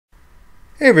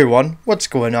Hey everyone, what's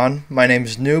going on? My name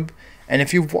is Noob, and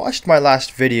if you've watched my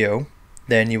last video,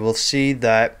 then you will see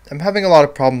that I'm having a lot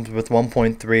of problems with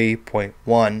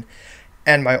 1.3.1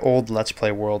 and my old Let's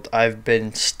Play world. I've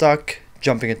been stuck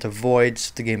jumping into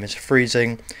voids, the game is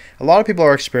freezing. A lot of people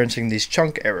are experiencing these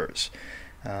chunk errors.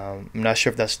 I'm not sure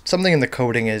if that's something in the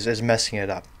coding is messing it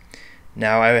up.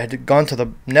 Now, I had gone to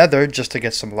the Nether just to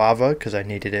get some lava because I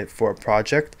needed it for a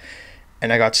project,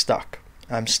 and I got stuck.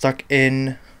 I'm stuck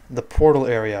in the portal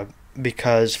area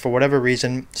because for whatever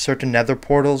reason certain nether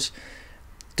portals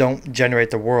don't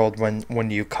generate the world when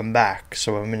you come back.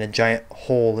 So I'm in a giant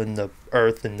hole in the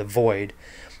earth, in the void,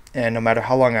 and no matter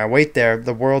how long I wait there,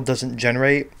 the world doesn't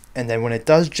generate. And then when it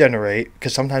does generate,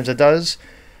 because sometimes it does,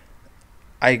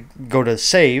 I go to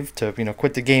save to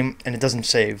quit the game and it doesn't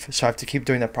save, so I have to keep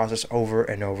doing that process over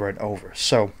and over and over.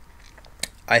 So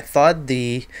I thought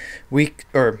the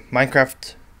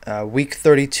Minecraft week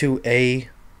 32a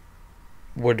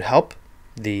would help,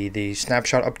 the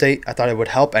snapshot update. I thought it would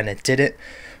help and it didn't.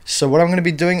 So what I'm going to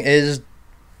be doing is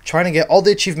trying to get all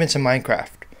the achievements in Minecraft.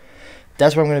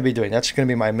 That's what I'm going to be doing. That's going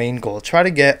to be my main goal. Try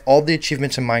to get all the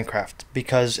achievements in Minecraft,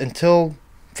 because until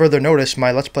further notice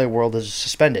my Let's Play world is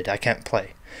suspended. I can't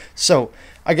play. So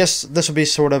I guess this will be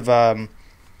sort of a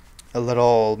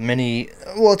little mini,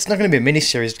 well, it's not going to be a mini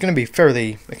series, it's going to be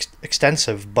fairly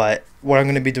extensive, but what I'm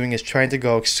going to be doing is trying to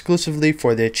go exclusively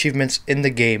for the achievements in the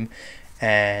game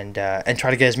and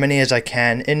try to get as many as I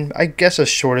can in, I guess, as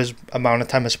short as amount of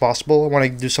time as possible. I want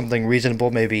to do something reasonable,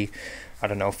 maybe, I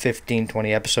don't know,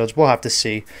 15-20 episodes. We'll have to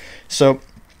see. So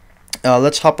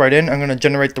let's hop right in. I'm going to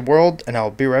generate the world and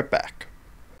I'll be right back.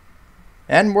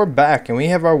 And we're back and we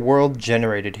have our world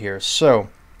generated here. So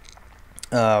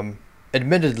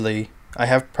admittedly, I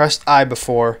have pressed I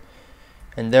before,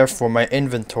 and therefore my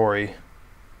inventory,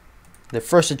 the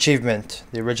first achievement,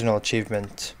 the original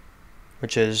achievement,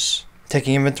 which is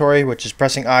taking inventory, which is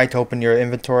pressing I to open your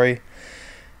inventory,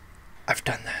 I've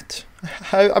done that.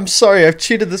 I'm sorry, I've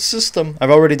cheated the system.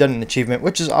 I've already done an achievement,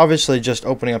 which is obviously just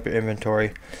opening up your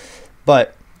inventory.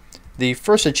 But the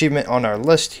first achievement on our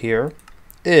list here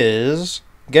is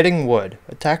getting wood.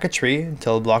 Attack a tree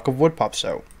until a block of wood pops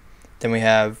out. Then we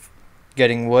have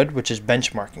getting wood, which is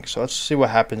benchmarking. So let's see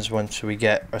what happens once we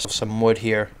get some wood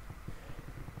here.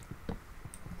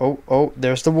 Oh,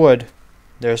 there's the wood.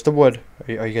 There's the wood.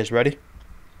 Are you guys ready?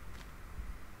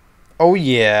 Oh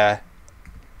yeah.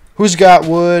 Who's got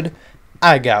wood?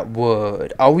 I got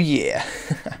wood. Oh yeah.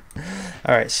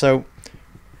 Alright, so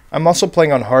I'm also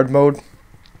playing on hard mode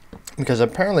because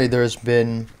apparently there's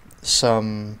been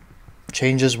some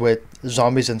changes with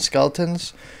zombies and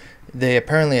skeletons. They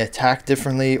apparently attack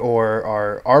differently or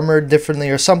are armored differently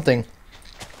or something.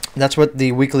 That's what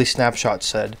the weekly snapshot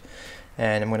said.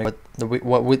 And I'm going to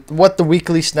what the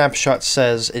weekly snapshot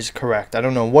says is correct. I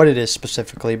don't know what it is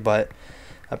specifically, but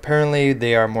apparently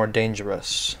they are more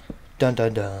dangerous. Dun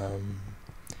dun dun.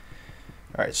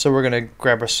 Alright, so we're going to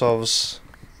grab ourselves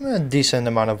a decent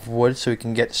amount of wood so we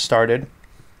can get started.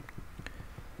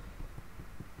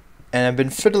 And I've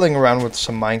been fiddling around with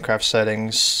some Minecraft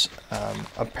settings.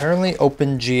 Apparently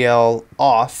OpenGL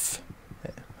off,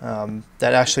 that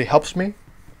actually helps me.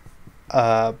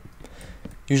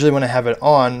 Usually when I have it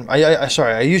on,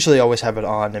 I usually always have it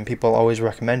on, and people always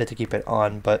recommend it to keep it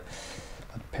on, but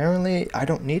apparently I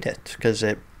don't need it because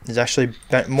it is actually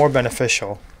more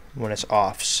beneficial when it's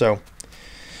off. So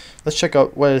let's check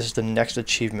out what is the next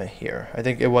achievement here. I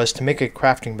think it was to make a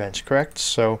crafting bench, correct?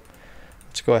 So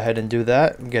let's go ahead and do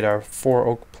that. Get our 4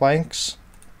 oak planks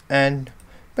and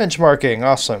benchmarking.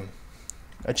 Awesome.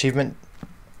 Achievement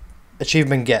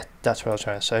get. That's what I was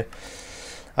trying to say.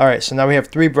 Alright, so now we have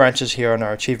 3 branches here on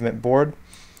our achievement board.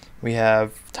 We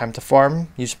have time to farm,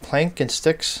 use plank and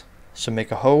sticks, so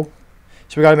make a hoe.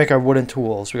 So we gotta make our wooden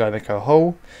tools. We gotta make a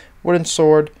hoe, wooden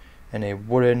sword, and a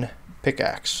wooden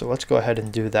pickaxe. So let's go ahead and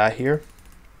do that here.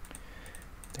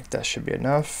 I think that should be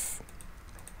enough.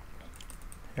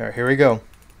 Alright, here we go.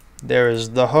 There is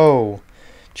the hoe.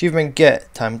 Achievement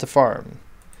get, time to farm.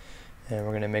 And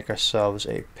we're gonna make ourselves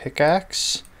a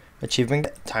pickaxe. Achievement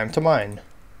get, time to mine.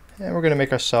 And we're going to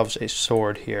make ourselves a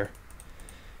sword here.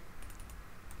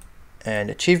 And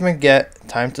achievement get,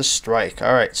 time to strike.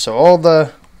 Alright, so all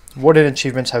the wooden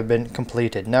achievements have been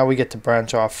completed. Now we get to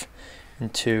branch off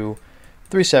into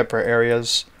 3 separate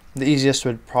areas. The easiest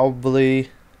would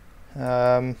probably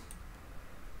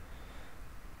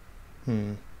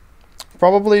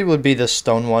probably would be the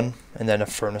stone one and then a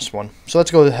furnace one. So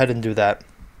let's go ahead and do that.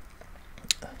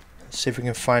 Let's see if we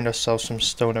can find ourselves some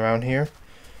stone around here.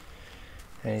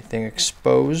 Anything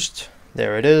exposed?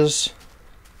 There it is.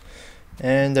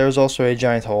 And there's also a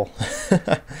giant hole.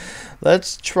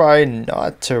 Let's try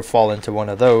not to fall into one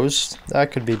of those.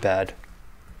 That could be bad.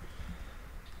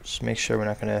 Just make sure we're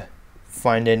not going to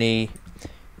find any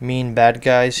mean bad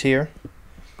guys here.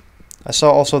 I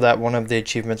saw also that one of the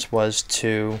achievements was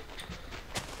to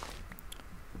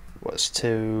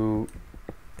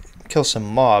kill some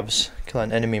mobs, kill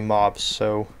an enemy mobs.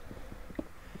 So,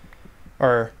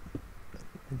 or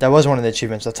that was one of the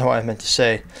achievements. That's what I meant to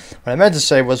say. What I meant to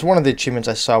say was one of the achievements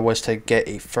I saw was to get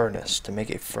a furnace, to make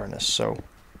a furnace. So,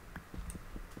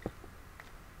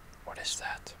 what is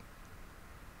that?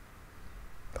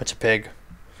 It's a pig.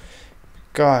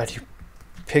 God, you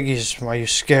piggies, why you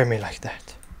scare me like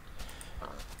that?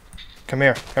 Come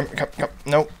here. Come.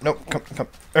 No, come.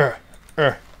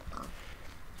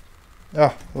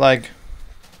 Oh, leg.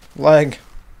 Where'd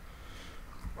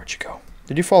you go?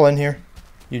 Did you fall in here?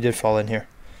 You did fall in here.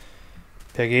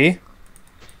 Piggy,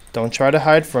 don't try to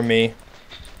hide from me.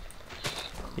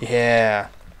 Yeah.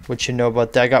 What you know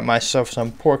about that? I got myself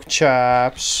some pork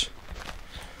chops.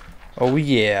 Oh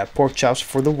yeah, pork chops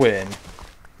for the win.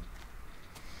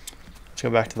 Let's go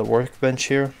back to the workbench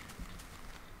here.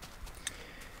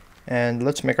 And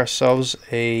let's make ourselves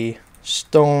a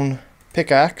stone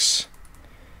pickaxe.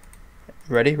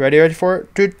 Ready for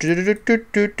it?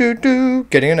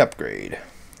 Getting an upgrade.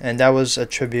 And that was a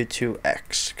tribute to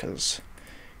X, because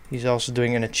he's also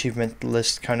doing an achievement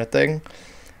list kind of thing.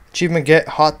 Achievement get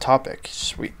hot topic.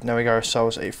 Sweet. Now we got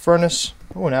ourselves a furnace.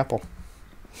 Oh, an apple.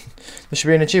 This should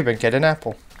be an achievement. Get an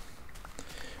apple.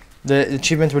 The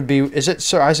achievement would be, is it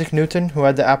Sir Isaac Newton who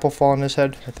had the apple fall on his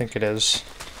head? I think it is.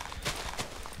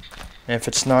 And if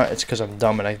it's not, it's because I'm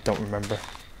dumb and I don't remember.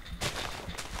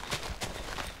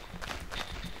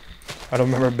 I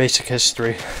don't remember basic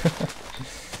history.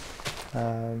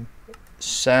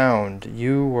 Sound.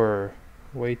 You were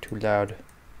way too loud.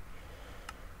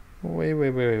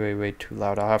 Way too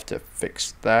loud. I'll have to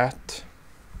fix that.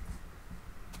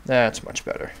 That's much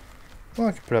better. Well,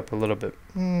 I can put up a little bit.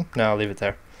 No, I'll leave it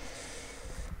there.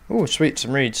 Ooh, sweet,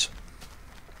 some reeds.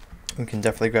 We can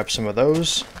definitely grab some of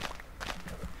those,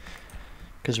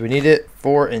 because we need it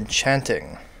for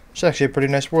enchanting. It's actually a pretty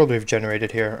nice world we've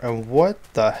generated here. And what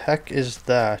the heck is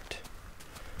that?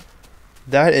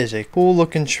 That is a cool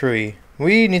looking tree.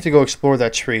 We need to go explore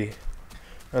that tree,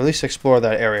 or at least explore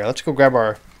that area. Let's go grab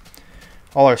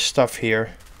all our stuff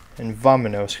here in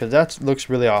Vominos, because that looks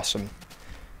really awesome.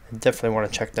 I definitely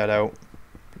want to check that out.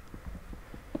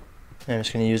 And I'm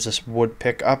just going to use this wood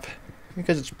pick up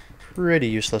because it's pretty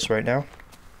useless right now.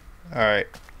 Alright,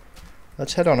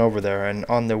 let's head on over there, and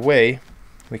on the way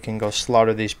we can go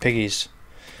slaughter these piggies.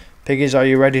 Piggies, are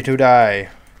you ready to die?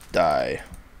 Die.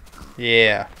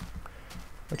 Yeah.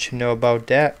 What you know about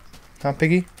that? Huh,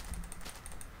 piggy?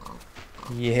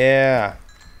 Yeah.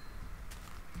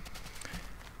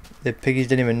 The piggies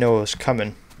didn't even know it was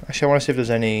coming. Actually, I want to see if there's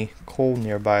any coal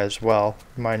nearby as well.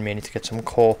 Remind me, I need to get some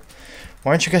coal.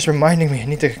 Why aren't you guys reminding me? I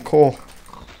need to get coal.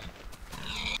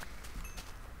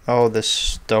 Oh, this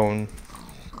stone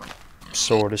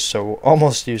sword is so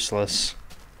almost useless.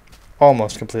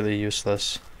 Almost completely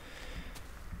useless.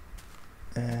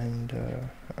 And,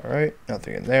 alright,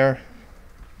 nothing in there.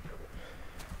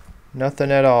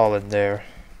 Nothing at all in there.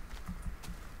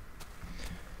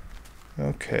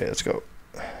 Okay, let's go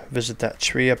visit that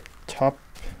tree up top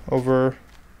over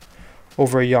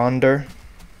yonder.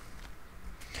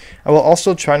 I will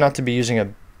also try not to be using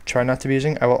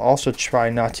I will also try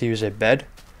not to use a bed.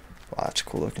 Wow, that's a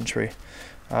cool looking tree.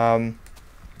 I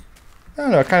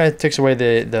don't know, it kind of takes away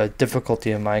the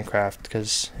difficulty in Minecraft,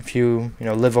 because if you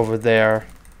live over there,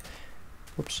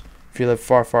 whoops, if you live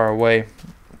far away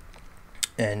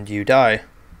and you die,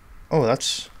 oh,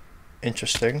 that's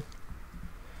interesting.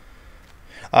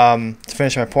 To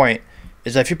finish my point,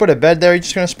 is that if you put a bed there, you're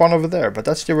just gonna spawn over there. But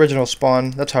that's the original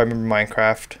spawn. That's how I remember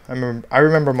Minecraft. I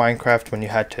remember Minecraft when you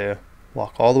had to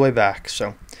walk all the way back.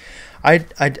 So I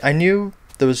knew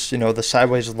there was the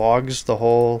sideways logs, the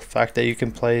whole fact that you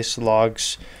can place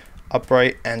logs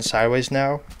upright and sideways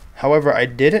now. However, I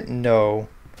didn't know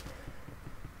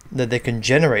that they can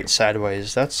generate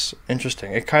sideways. That's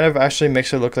interesting. It kind of actually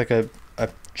makes it look like a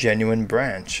genuine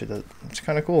branch. It's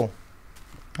kind of cool.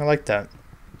 I like that.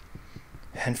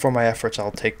 And for my efforts, I'll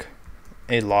take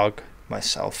a log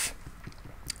myself.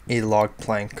 A log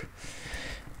plank.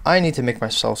 I need to make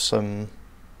myself some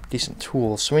decent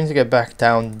tools. So we need to get back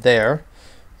down there.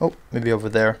 Oh, maybe over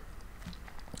there.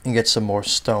 And get some more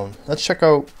stone. Let's check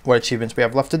out what achievements we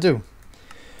have left to do.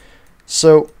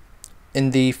 So,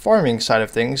 in the farming side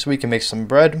of things, we can make some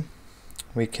bread.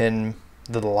 We can...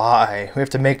 We have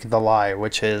to make the lye,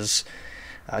 which is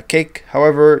cake.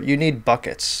 However, you need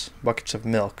buckets of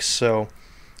milk. So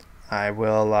I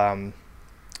will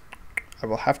I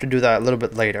will have to do that a little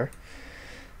bit later.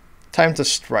 Time to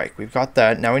strike. We've got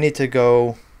that. Now we need to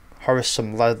go harvest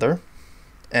some leather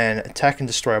and attack and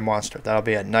destroy a monster. That'll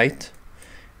be at night.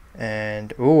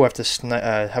 And ooh, I have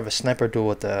to have a sniper duel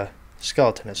with the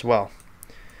skeleton as well.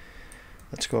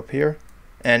 Let's go up here.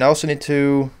 And I also need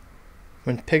to,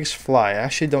 when pigs fly, I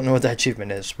actually don't know what that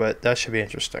achievement is, but that should be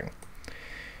interesting.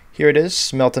 Here it is,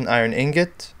 smelt an iron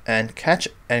ingot and catch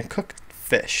and cook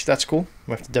fish. That's cool.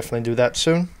 We'll have to definitely do that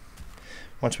soon.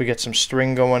 Once we get some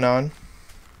string going on.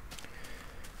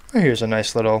 Oh, here's a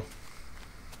nice little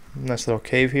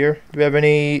cave here. Do we have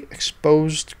any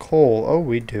exposed coal? Oh,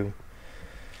 we do.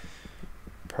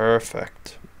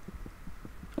 Perfect.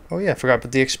 Oh yeah, I forgot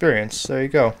about the experience. There you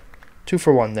go. 2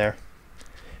 for 1 there.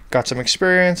 Got some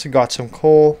experience, got some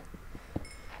coal.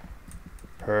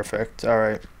 Perfect.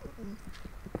 Alright.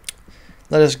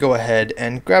 Let us go ahead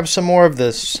and grab some more of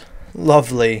this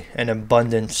lovely and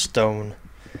abundant stone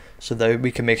so that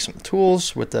we can make some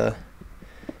tools with a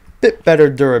bit better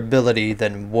durability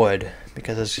than wood,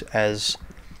 because as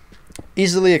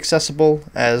easily accessible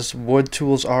as wood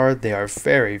tools are, they are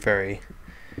very, very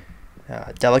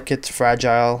delicate,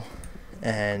 fragile,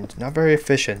 and not very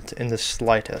efficient in the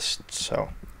slightest. So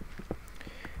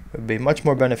it would be much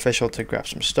more beneficial to grab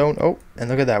some stone. Oh, and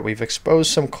look at that, we've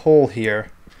exposed some coal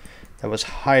here that was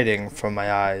hiding from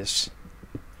my eyes.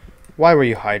 Why were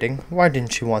you hiding? Why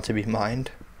didn't you want to be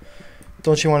mined?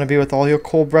 Don't you want to be with all your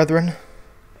coal brethren?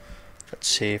 Let's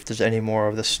see if there's any more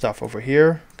of this stuff over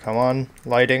here. Come on,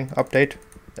 lighting, update.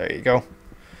 There you go.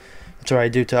 That's what I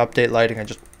do to update lighting. I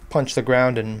just punch the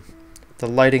ground and the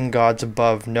lighting gods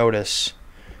above notice.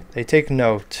 They take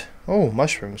note. Oh,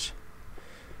 mushrooms.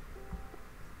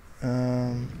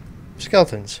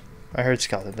 Skeletons. I heard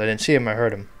skeletons. I didn't see him, I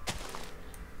heard him.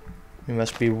 You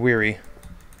must be weary.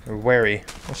 Or wary.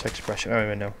 What's the expression? I don't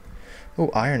even know. Oh,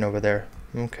 iron over there.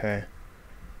 Okay.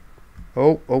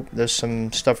 Oh, there's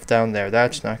some stuff down there.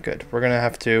 That's not good. We're going to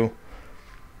have to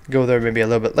go there maybe a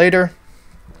little bit later.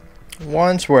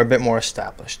 Once we're a bit more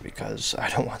established, because I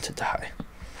don't want to die.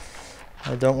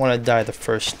 I don't want to die the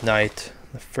first night,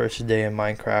 the first day in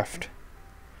Minecraft.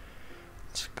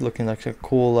 It's looking like a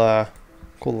cool,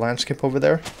 cool landscape over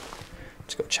there.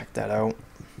 Let's go check that out.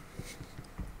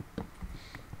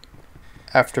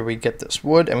 After we get this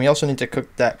wood, and we also need to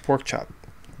cook that pork chop.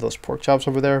 Those pork chops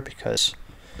over there, because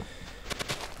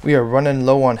we are running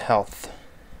low on health.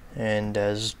 And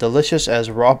as delicious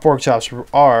as raw pork chops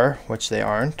are, which they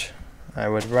aren't, I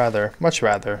would much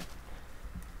rather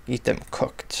eat them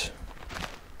cooked.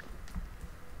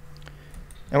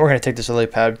 And we're going to take this lily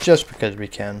pad just because we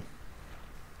can.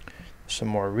 Some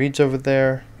more reeds over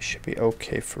there. We should be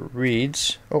okay for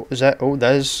reeds. Oh,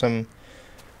 that is some...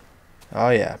 Oh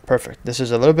yeah, perfect. This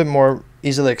is a little bit more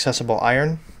easily accessible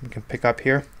iron we can pick up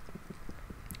here.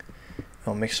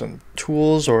 I'll make some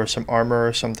tools or some armor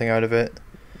or something out of it.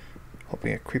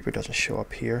 Hoping a creeper doesn't show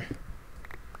up here.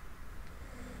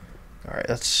 Alright,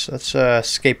 let's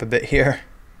escape a bit here.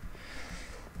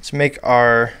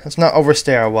 Let's not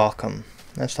overstay our welcome.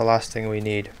 That's the last thing we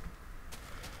need.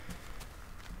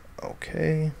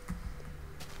 Okay.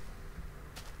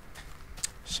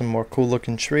 Some more cool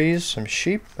looking trees, some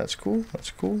sheep. That's cool.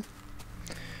 That's cool.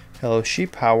 Hello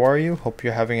sheep, how are you? Hope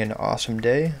you're having an awesome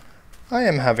day. I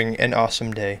am having an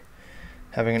awesome day.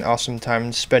 Having an awesome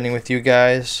time spending with you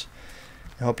guys.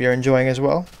 I hope you're enjoying as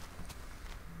well.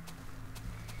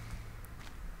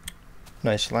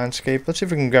 Nice landscape. Let's see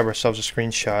if we can grab ourselves a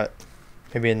screenshot.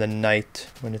 Maybe in the night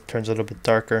when it turns a little bit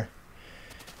darker.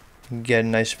 Get a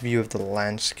nice view of the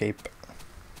landscape.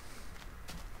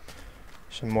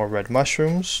 Some more red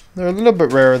mushrooms. They're a little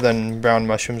bit rarer than brown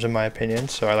mushrooms in my opinion,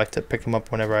 so I like to pick them up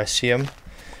whenever I see them.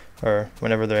 Or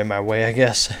whenever they're in my way, I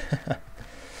guess.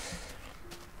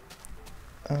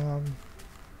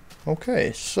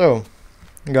 Okay, so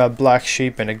we got a black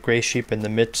sheep and a gray sheep in the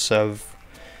midst of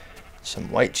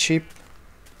some white sheep.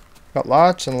 Got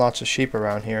lots and lots of sheep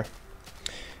around here.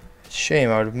 Shame,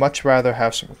 I would much rather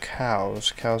have some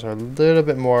cows. Cows are a little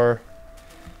bit more...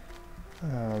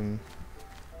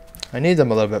 I need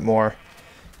them a little bit more.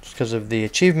 Just because of the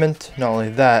achievement. Not only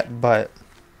that, but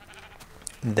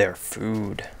their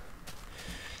food.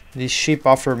 These sheep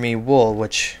offer me wool,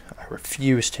 which I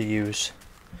refuse to use.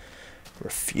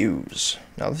 Refuse.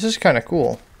 Now this is kind of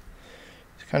cool.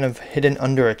 It's kind of hidden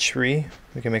under a tree.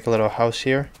 We can make a little house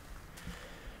here.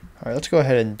 Alright, let's go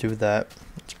ahead and do that.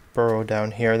 Let's burrow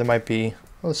down here. There might be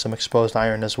some exposed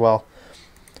iron as well.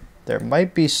 There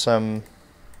might be some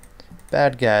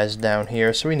bad guys down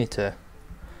here, so we need to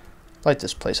light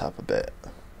this place up a bit.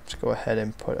 Let's go ahead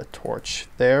and put a torch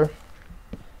there.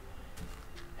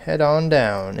 Head on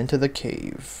down into the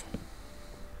cave.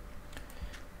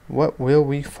 What will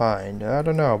we find? I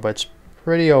don't know, but it's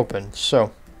pretty open.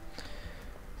 So,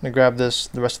 I'm gonna grab the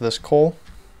rest of this coal.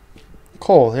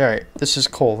 Coal, alright, this is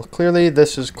coal. Clearly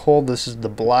this is coal. This is the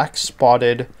black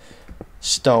spotted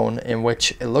stone in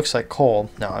which it looks like coal.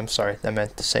 No, I'm sorry, I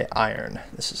meant to say iron.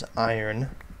 This is iron.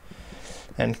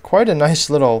 And quite a nice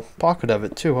little pocket of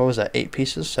it too. What was that, 8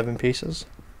 pieces, 7 pieces?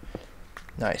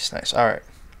 Nice, nice, alright.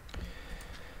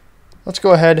 Let's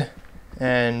go ahead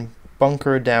and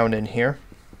bunker down in here.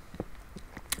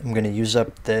 I'm going to use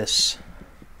up this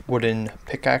wooden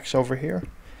pickaxe over here.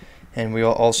 And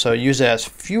we'll also use it as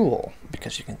fuel,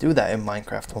 because you can do that in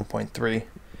Minecraft 1.3,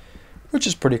 which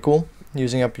is pretty cool.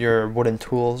 Using up your wooden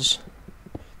tools.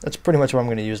 That's pretty much what I'm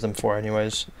going to use them for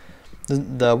anyways.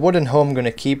 The wooden hoe I'm going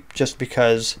to keep just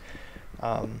because,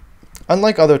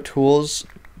 unlike other tools,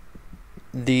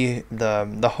 the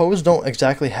hoes don't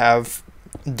exactly have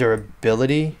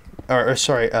durability, or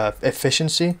sorry,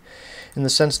 efficiency, in the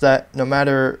sense that no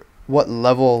matter what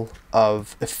level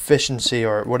of efficiency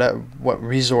or what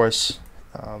resource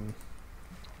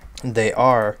they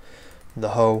are, the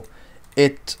hoe,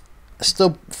 it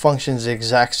still functions the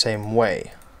exact same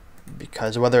way,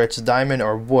 because whether it's diamond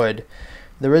or wood,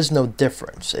 there is no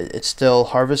difference. It still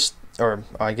harvests, or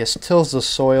I guess tills the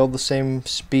soil the same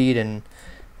speed,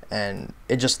 and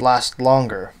it just lasts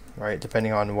longer, right,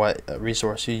 depending on what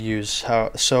resource you use.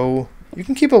 So you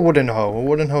can keep a wooden hoe. A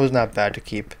wooden hoe is not bad to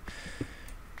keep.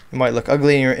 It might look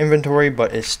ugly in your inventory,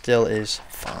 but it still is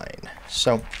fine.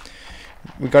 So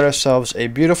we got ourselves a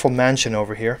beautiful mansion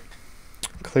over here.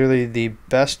 Clearly the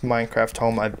best Minecraft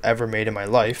home I've ever made in my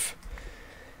life.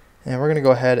 And we're going to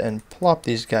go ahead and plop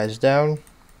these guys down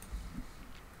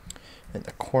in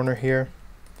the corner here.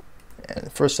 And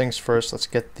first things first, let's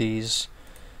get these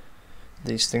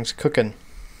things cooking.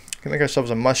 We can make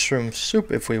ourselves a mushroom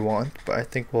soup if we want, but I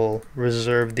think we'll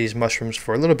reserve these mushrooms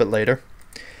for a little bit later.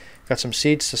 Got some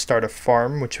seeds to start a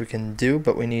farm, which we can do,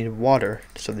 but we need water,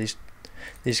 so these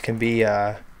can be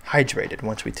hydrated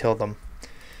once we till them.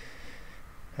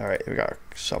 Alright, we got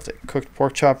ourselves a cooked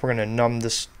pork chop. We're going to numb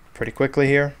this pretty quickly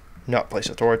here. Not place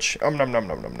a torch. Nom nom nom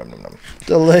nom nom nom nom nom.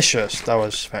 Delicious. That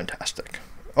was fantastic.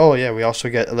 Oh yeah, we also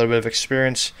get a little bit of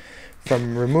experience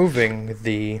from removing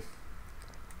the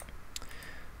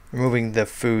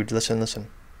food. Listen.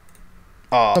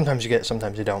 Sometimes you get it,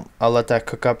 sometimes you don't. I'll let that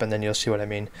cook up and then you'll see what I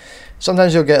mean.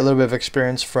 Sometimes you'll get a little bit of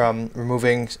experience from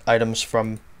removing items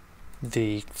from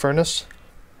the furnace,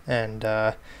 and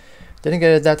didn't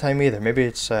get it at that time either. Maybe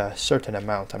it's a certain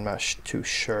amount, I'm not too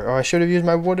sure. Oh, I should have used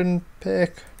my wooden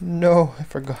pick. No, I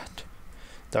forgot.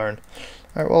 Darn.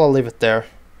 Alright, well, I'll leave it there.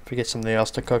 If we get something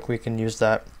else to cook, we can use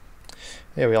that.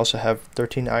 Yeah, we also have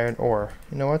 13 iron ore.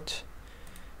 You know what?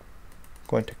 I'm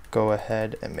going to go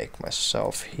ahead and make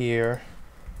myself here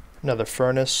another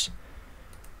furnace.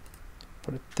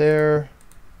 Put it there.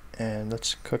 And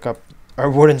let's cook up our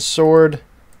wooden sword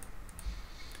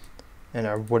and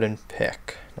our wooden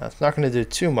pick. Now, it's not going to do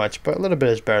too much, but a little bit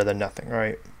is better than nothing,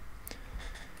 right?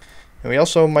 And we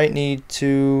also might need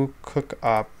to cook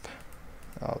up,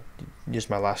 I'll use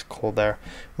my last coal there,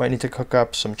 might need to cook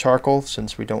up some charcoal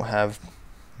since we don't have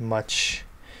much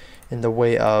in the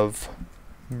way of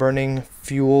burning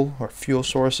fuel or fuel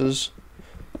sources.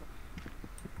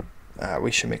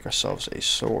 We should make ourselves a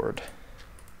sword,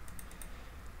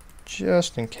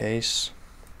 just in case.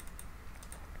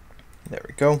 There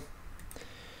we go.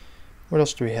 What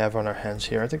else do we have on our hands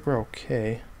here? I think we're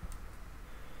okay.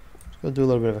 Let's go do a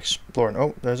little bit of exploring.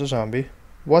 Oh, there's a zombie.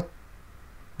 What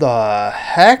the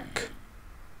heck?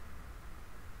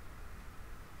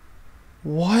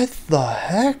 What the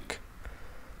heck?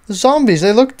 The zombies,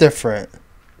 they look different.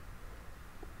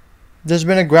 There's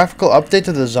been a graphical update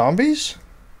to the zombies?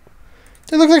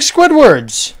 They look like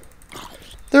Squidwards.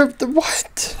 They're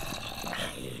what?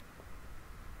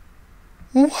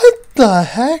 What the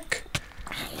heck?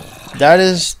 That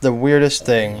is the weirdest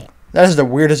thing. That is the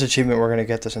weirdest achievement we're going to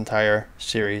get this entire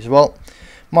series. Well,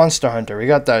 Monster Hunter, we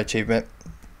got that achievement.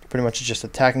 Pretty much just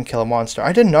attack and kill a monster.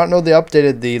 I did not know they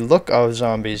updated the look of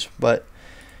zombies, but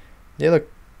they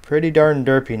look pretty darn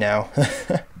derpy now.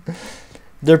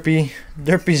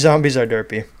 Derpy zombies are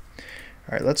derpy.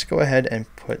 Alright, let's go ahead and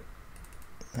put,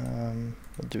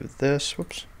 we'll do this.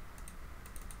 Whoops.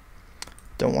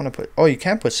 Don't want to put, oh, you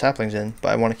can put saplings in, but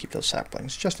I want to keep those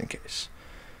saplings just in case.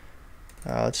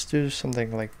 Let's do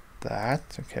something like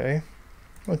that. Okay,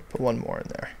 let's put one more in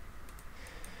there.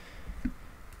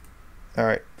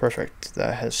 Alright, perfect.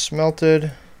 That has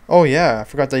smelted. Oh yeah, I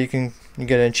forgot that you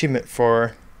get an achievement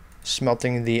for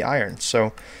smelting the iron.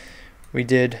 So we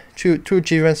did two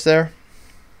achievements there.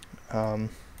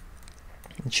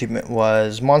 Achievement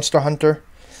was Monster Hunter,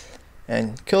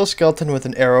 And kill a skeleton with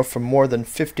an arrow from more than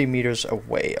 50 meters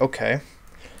away. Okay.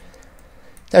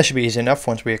 That should be easy enough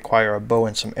once we acquire a bow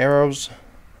and some arrows.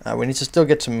 We need to still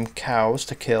get some cows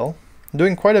to kill. I'm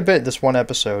doing quite a bit this one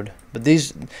episode, but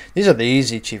these are the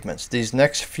easy achievements. These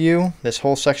next few, this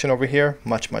whole section over here,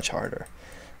 much harder.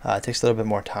 It takes a little bit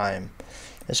more time.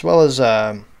 As well as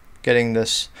getting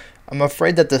this. I'm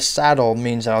afraid that the saddle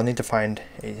means I'll need to find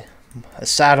a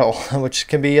saddle, which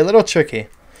can be a little tricky.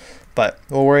 But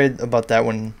we'll worry about that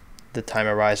when the time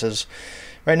arises.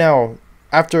 Right now,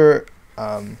 after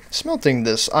smelting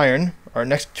this iron, our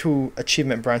next two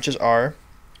achievement branches are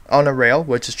on a rail,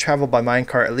 which is traveled by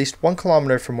minecart at least 1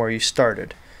 kilometer from where you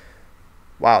started.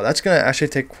 Wow, that's going to actually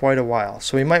take quite a while.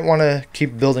 So we might want to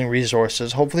keep building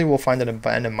resources. Hopefully we'll find an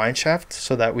abandoned mineshaft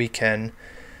so that we can...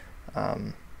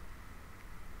 darn,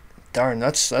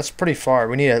 that's pretty far.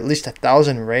 We need at least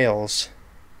 1,000 rails.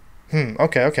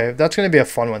 Okay. That's going to be a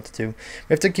fun one to do.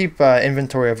 We have to keep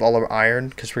inventory of all our iron,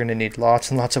 because we're going to need lots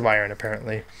and lots of iron,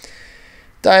 apparently.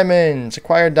 Diamonds!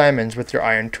 Acquire diamonds with your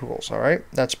iron tools, alright?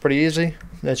 That's pretty easy.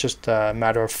 It's just a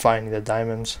matter of finding the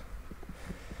diamonds.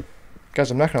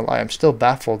 Guys, I'm not going to lie. I'm still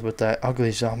baffled with that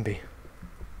ugly zombie.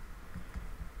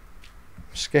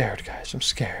 I'm scared, guys. I'm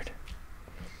scared.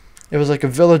 It was like a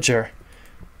villager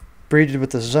breeded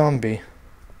with a zombie.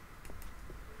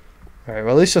 Alright,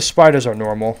 well, at least the spiders are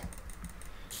normal.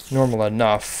 Normal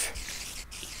enough.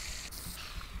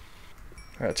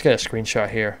 Alright, let's get a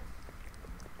screenshot here.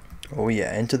 Oh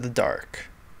yeah, into the dark.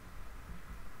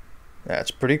 That's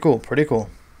pretty cool,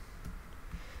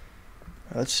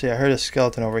 Let's see, I heard a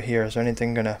skeleton over here. Is there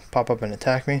anything gonna pop up and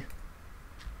attack me?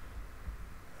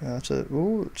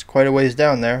 It's quite a ways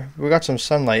down there. We got some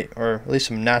sunlight, or at least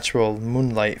some natural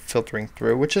moonlight filtering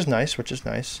through, which is nice,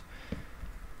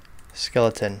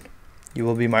 Skeleton. You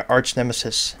will be my arch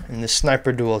nemesis in this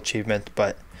sniper duel achievement,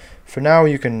 but for now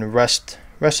you can rest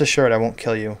assured I won't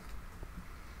kill you.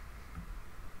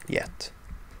 Yet.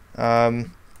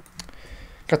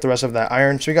 Got the rest of that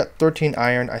iron. So we got 13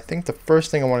 iron. I think the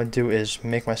first thing I want to do is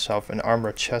make myself an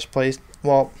armor chest plate.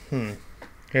 Well, we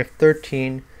have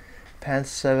 13, pants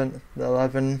 7,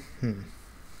 11.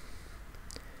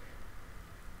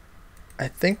 I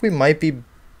think we might be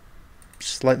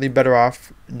slightly better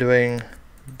off doing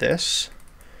this,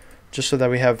 just so that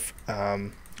we have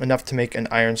enough to make an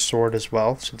iron sword as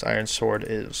well, since iron sword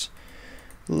is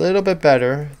a little bit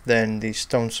better than the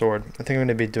stone sword. I think I'm going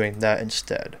to be doing that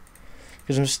instead,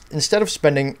 because instead of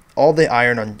spending all the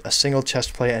iron on a single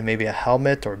chest plate and maybe a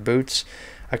helmet or boots,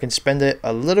 I can spend it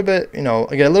a little bit,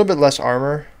 I get a little bit less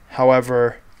armor.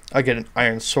 However, I get an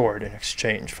iron sword in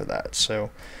exchange for that, so a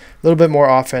little bit more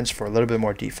offense for a little bit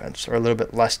more defense, or a little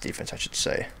bit less defense, I should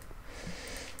say.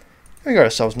 We got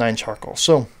ourselves 9 charcoal,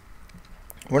 so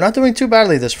we're not doing too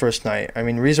badly this first night. I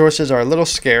mean, resources are a little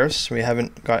scarce. We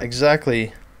haven't got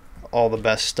exactly all the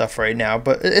best stuff right now,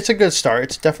 but it's a good start.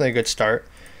 It's definitely a good start.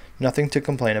 Nothing to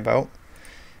complain about.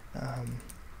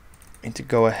 Need to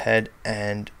go ahead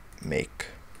and make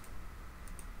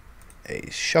a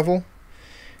shovel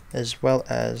as well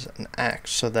as an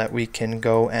axe so that we can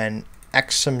go and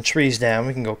axe some trees down.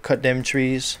 We can go cut them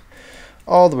trees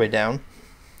all the way down.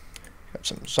 Got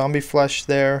some zombie flesh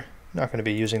there. Not going to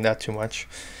be using that too much.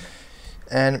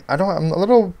 And I'm a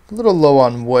little low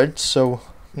on wood, so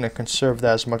I'm going to conserve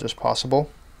that as much as possible.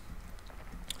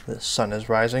 The sun is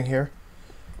rising here.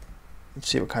 Let's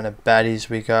see what kind of baddies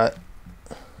we got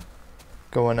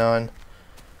going on.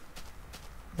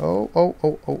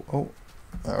 Oh.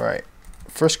 Alright.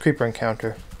 First creeper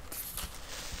encounter.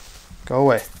 Go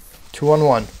away.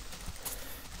 2-on-1.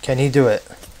 Can he do it?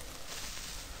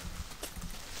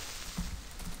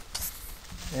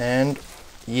 And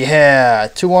yeah,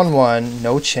 2-on-1,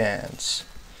 no chance.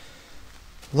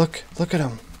 Look at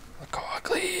him. Look how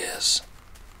ugly he is.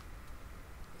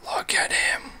 Look at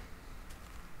him.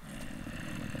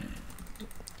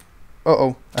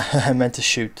 Uh-oh. I meant to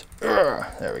shoot.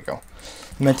 There we go.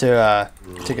 I meant to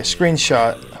take a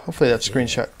screenshot. Hopefully that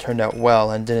screenshot turned out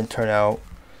well and didn't turn out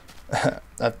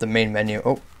at the main menu.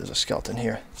 Oh, there's a skeleton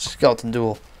here. Skeleton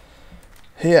duel.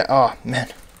 Yeah, oh man.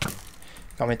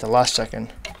 Got me at the last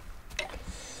second.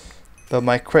 But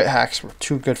my crit hacks were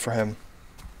too good for him.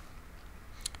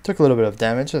 Took a little bit of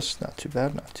damage. That's not too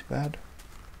bad.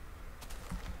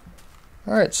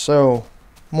 Alright, so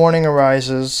morning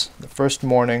arises. The first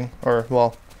morning, or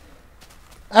well,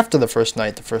 after the first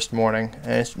night, the first morning.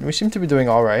 And we seem to be doing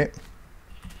alright.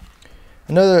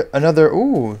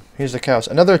 Ooh, here's the cows.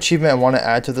 Another achievement I want to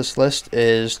add to this list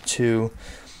is to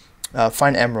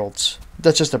find emeralds.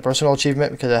 That's just a personal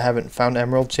achievement because I haven't found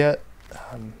emeralds yet.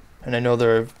 And I know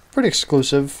they're pretty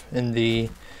exclusive in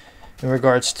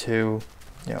regards to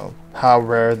how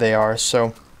rare they are.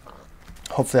 So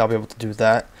hopefully I'll be able to do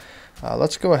that.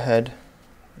 Let's go ahead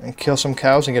and kill some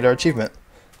cows and get our achievement.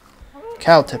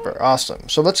 Cow tipper, awesome.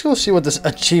 So let's go see what this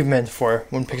achievement for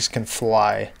when pigs can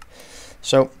fly.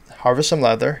 So harvest some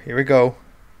leather. Here we go.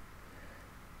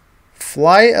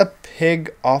 Fly a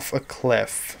pig off a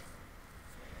cliff.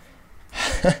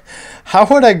 How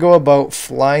would I go about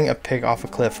flying a pig off a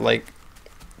cliff? Like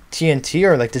TNT,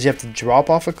 or like does he have to drop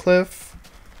off a cliff?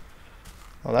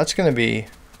 Well, that's gonna be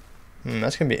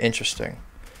interesting.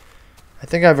 I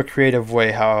think I have a creative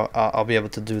way how I'll be able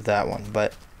to do that one,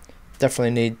 but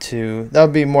definitely need to. That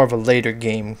would be more of a later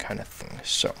game kind of thing.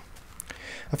 So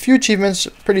a few achievements,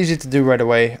 pretty easy to do right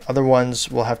away. Other ones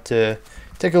we'll have to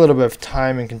take a little bit of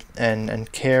time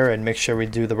and care and make sure we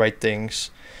do the right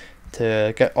things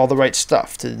to get all the right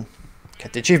stuff to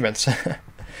get the achievements.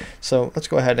 So let's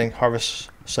go ahead and harvest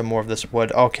some more of this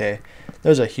wood. Okay,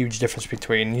 there's a huge difference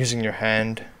between using your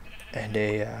hand and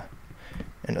a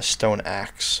stone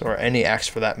axe, or any axe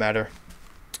for that matter.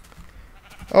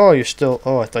 Oh, you're still.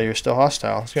 Oh, I thought you were still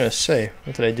hostile. I was gonna say,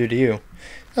 what did I do to you?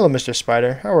 Hello, Mr.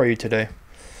 Spider. How are you today?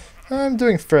 I'm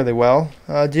doing fairly well.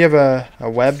 Do you have a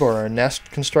web or a nest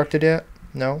constructed yet?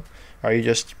 No? Are you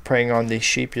just preying on these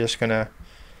sheep? You're just gonna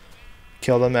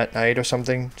kill them at night or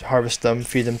something? Harvest them,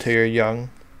 feed them to your young?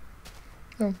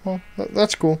 Oh, well,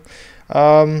 that's cool.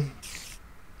 Hey,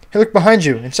 look behind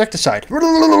you. Insecticide.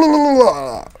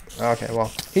 Okay,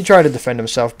 well, he tried to defend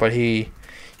himself, but he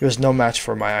was no match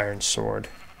for my iron sword.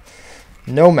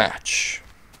 No match.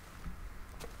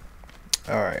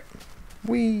 Alright.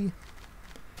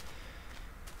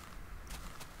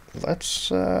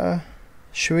 Let's,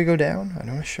 should we go down?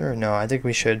 I'm not sure. No, I think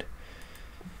we should.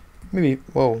 Maybe,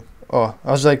 whoa. Oh,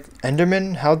 I was like,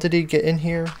 Enderman? How did he get in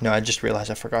here? No, I just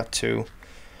realized I forgot to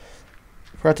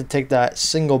take that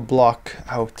single block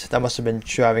out. That must have been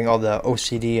driving all the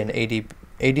OCD and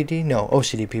ADD? No,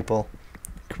 OCD people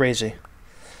crazy.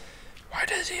 Why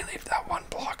does he leave that one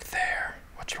block there?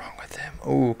 What's wrong with him?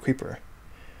 Oh, creeper.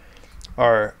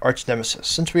 Our arch nemesis.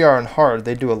 Since we are on hard,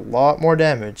 they do a lot more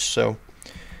damage, so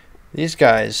these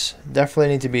guys definitely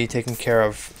need to be taken care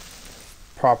of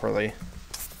properly.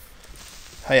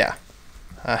 Oh yeah.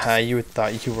 Haha, you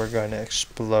thought you were going to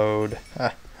explode.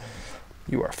 Ah,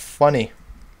 you are funny.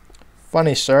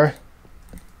 Funny, sir.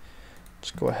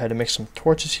 Let's go ahead and make some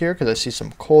torches here, because I see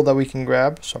some coal that we can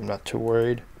grab, so I'm not too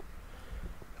worried.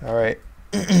 Alright.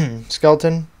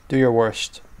 Skeleton, do your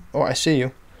worst. Oh, I see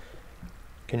you.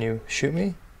 Can you shoot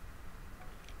me?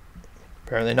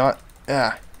 Apparently not.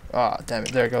 Ah, damn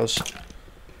it. There it goes.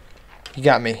 He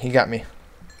got me. He got me.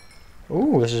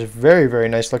 Ooh, this is a very, very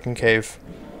nice looking cave.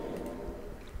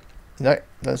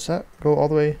 Does that go all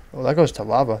the way? Oh, that goes to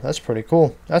lava. That's pretty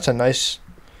cool. That's a nice...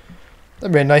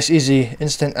 That'd be a nice, easy,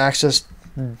 instant access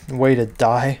way to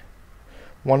die.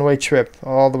 One-way trip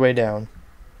all the way down.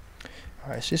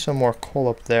 Alright, I see some more coal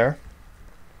up there.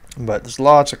 But there's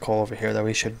lots of coal over here that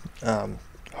we should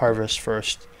harvest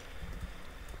first.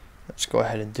 Let's go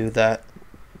ahead and do that.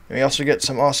 And we also get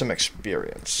some awesome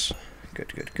experience.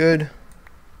 Good, good, good.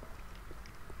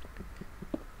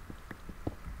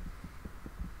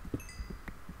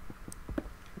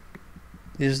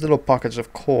 These little pockets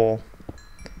of coal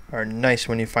are nice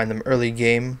when you find them early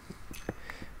game,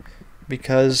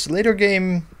 because later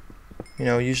game,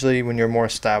 usually when you're more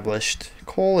established,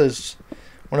 coal is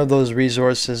one of those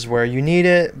resources where you need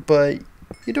it, but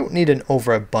you don't need an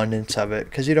overabundance of it,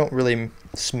 because you don't really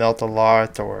smelt a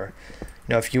lot, or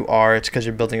if you are, it's because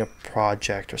you're building a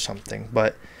project or something.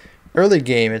 But early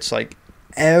game, it's like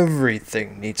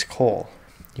everything needs coal.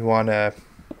 You want to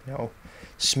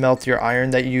smelt your iron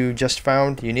that you just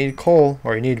found, you need coal,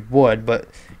 or you need wood, but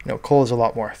coal is a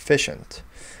lot more efficient.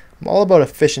 I'm all about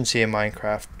efficiency in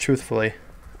Minecraft, truthfully.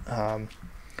 And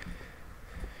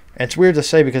it's weird to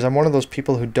say, because I'm one of those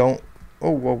people who don't...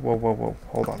 Oh, whoa, whoa, whoa, whoa.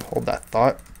 Hold on, hold that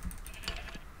thought.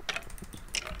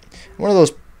 I'm one of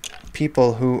those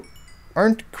people who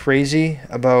aren't crazy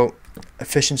about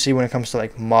efficiency when it comes to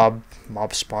like mob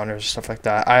spawners, stuff like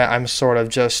that. I'm sort of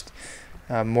just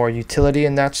more utility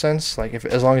in that sense. Like,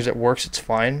 as long as it works, it's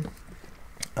fine.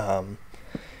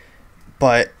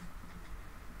 But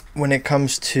when it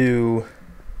comes to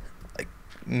like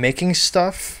making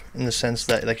stuff, in the sense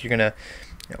that like you're gonna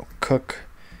cook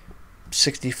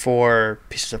 64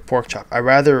 pieces of pork chop, I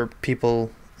rather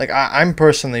people like I'm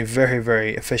personally very,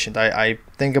 very efficient. I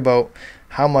think about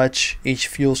how much each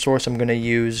fuel source I'm gonna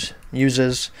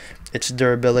uses, its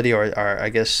durability, or I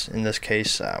guess in this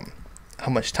case how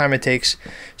much time it takes,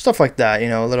 stuff like that.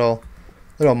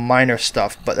 Little minor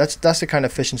stuff. But that's the kind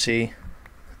of efficiency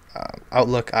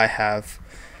outlook I have.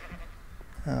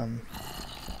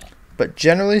 But But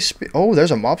generally oh, there's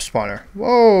a mob spawner.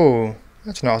 Whoa,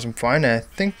 that's an awesome find. And I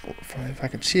think if I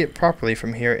can see it properly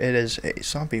from here, it is a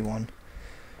zombie one.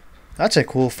 That's a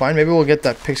cool find. Maybe we'll get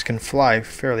that pigs can fly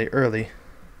fairly early.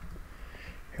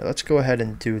 Here, let's go ahead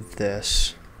and do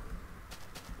this.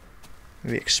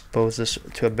 Maybe expose this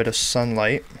to a bit of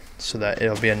sunlight so that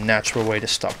it'll be a natural way to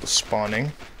stop the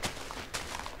spawning.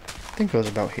 I think it was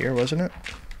about here, wasn't it?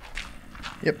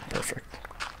 Yep, perfect.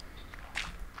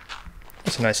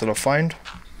 That's a nice little find.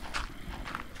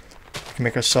 We can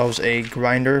make ourselves a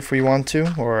grinder if we want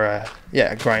to, or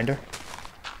yeah, a grinder.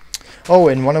 Oh,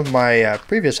 in one of my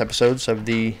previous episodes of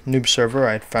the noob server,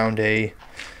 I had found a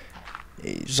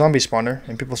zombie spawner,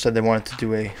 and people said they wanted to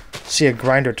do see a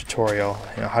grinder tutorial,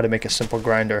 you know, how to make a simple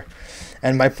grinder.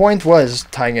 And my point was,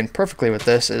 tying in perfectly with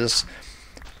this, is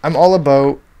I'm all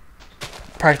about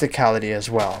practicality as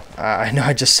well. I know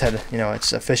I just said, you know,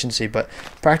 it's efficiency, but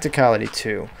practicality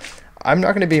too. I'm not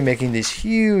going to be making these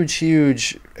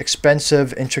huge,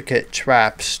 expensive, intricate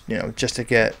traps, you know, just to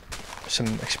get some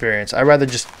experience. I'd rather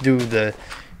just do the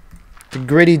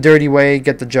gritty, dirty way,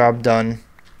 get the job done,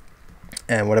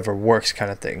 and whatever works kind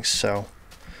of thing. So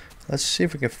let's see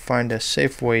if we can find a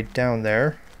safe way down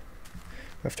there.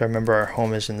 We have to remember our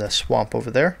home is in the swamp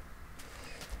over there.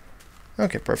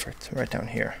 Okay, perfect. Right down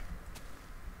here.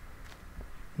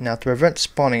 Now to prevent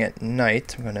spawning at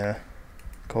night, I'm going to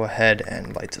go ahead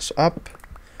and light this up.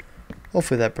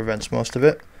 Hopefully that prevents most of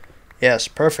it. Yes,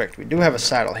 perfect. We do have a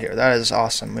saddle here. That is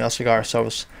awesome. We also got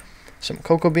ourselves some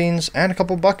cocoa beans and a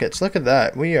couple buckets. Look at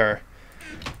that. We are,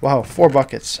 wow, 4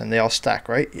 buckets, and they all stack,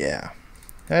 right? Yeah.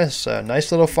 That's a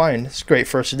nice little find. It's a great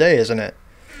first day, isn't it?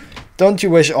 Don't you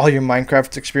wish all your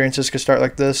Minecraft experiences could start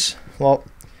like this? Well,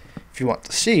 if you want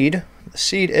the seed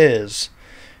is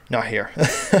not here.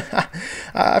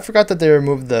 I forgot that they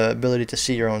removed the ability to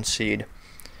see your own seed.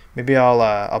 Maybe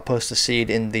I'll post the seed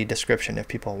in the description if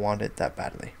people want it that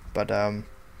badly. But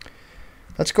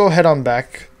let's go head on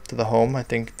back to the home. I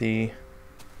think the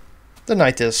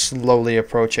night is slowly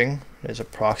approaching. It is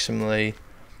approximately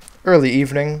early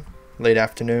evening, late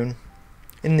afternoon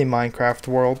in the Minecraft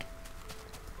world.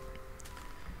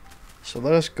 So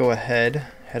let us go ahead,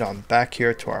 head on back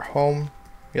here to our home.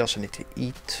 We also need to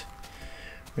eat.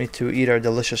 We need to eat our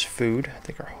delicious food. I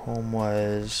think our home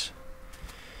was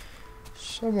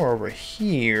somewhere over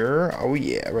here. Oh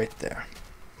yeah, right there.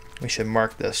 We should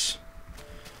mark this.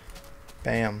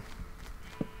 Bam.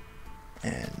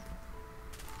 And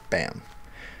bam.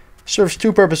 Serves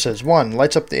 2 purposes. 1,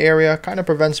 lights up the area, kind of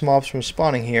prevents mobs from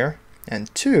spawning here.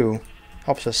 And 2,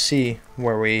 helps us see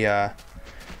where we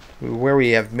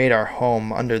have made our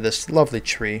home under this lovely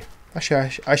tree.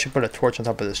 Actually, I should put a torch on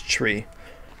top of this tree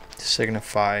to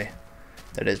signify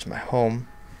that is my home.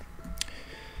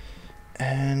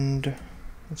 And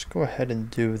let's go ahead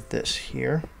and do this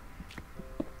here.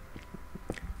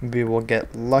 Maybe we'll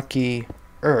get luckier,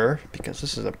 because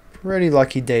this is a pretty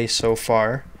lucky day so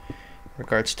far in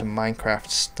regards to Minecraft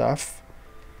stuff.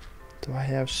 Do I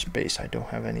have space? I don't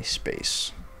have any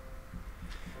space.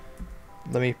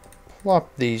 Let me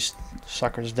plop these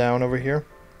suckers down over here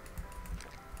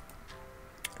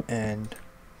and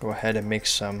go ahead and make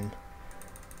some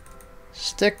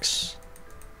sticks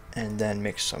and then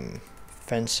make some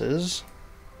fences.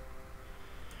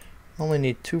 Only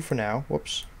need 2 for now.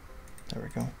 Whoops. There we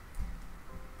go.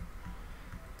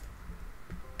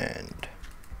 And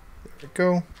there we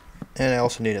go. And I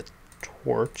also need a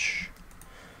torch.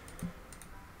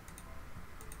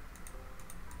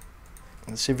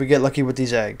 Let's see if we get lucky with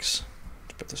these eggs.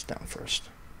 Let's put this down first.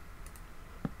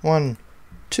 1,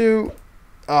 2.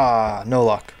 Ah, no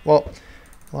luck. Well,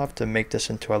 we'll have to make this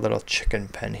into a little chicken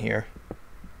pen here.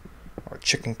 Or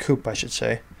chicken coop, I should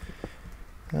say.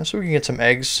 So we can get some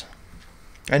eggs.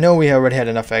 I know we already had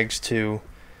enough eggs to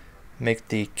make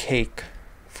the cake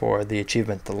for the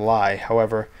achievement to lie.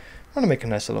 However, I want to make a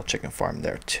nice little chicken farm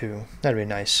there too. That'd be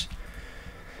nice.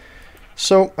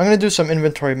 So I'm going to do some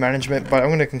inventory management, but I'm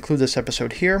going to conclude this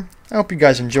episode here. I hope you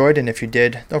guys enjoyed, and if you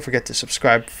did, don't forget to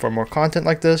subscribe for more content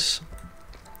like this.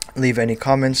 Leave any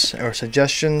comments or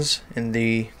suggestions in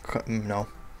the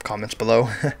comments below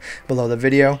below the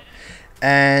video.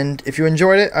 And if you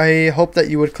enjoyed it, I hope that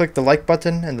you would click the like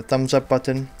button and the thumbs up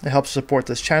button. It helps support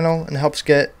this channel and helps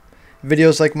get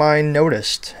videos like mine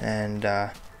noticed,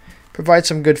 and provide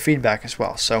some good feedback as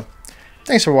well. So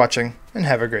thanks for watching, and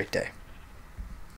have a great day.